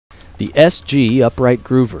The SG Upright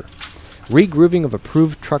Groover. Regrooving of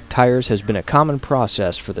approved truck tires has been a common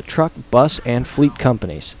process for the truck, bus, and fleet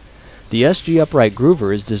companies. The SG Upright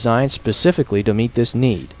Groover is designed specifically to meet this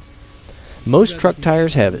need. Most truck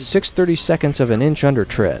tires have 6/32 of an inch under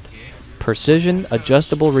tread. Precision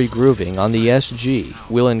adjustable regrooving on the SG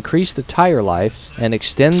will increase the tire life and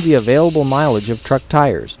extend the available mileage of truck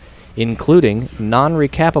tires, including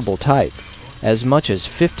non-recappable type, as much as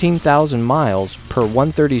 15,000 miles per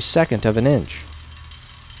 1/32 of an inch.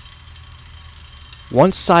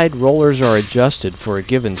 Once side rollers are adjusted for a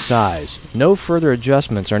given size, no further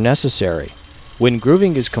adjustments are necessary. When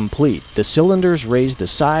grooving is complete, the cylinders raise the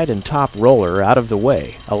side and top roller out of the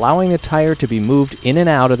way, allowing the tire to be moved in and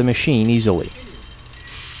out of the machine easily.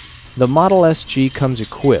 The Model SG comes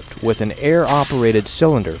equipped with an air-operated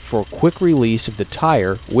cylinder for quick release of the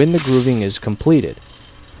tire when the grooving is completed.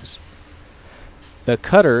 The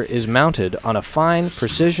cutter is mounted on a fine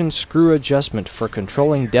precision screw adjustment for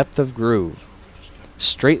controlling depth of groove.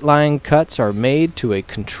 Straight line cuts are made to a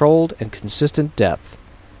controlled and consistent depth.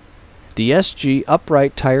 The SG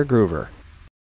Upright Tire Groover.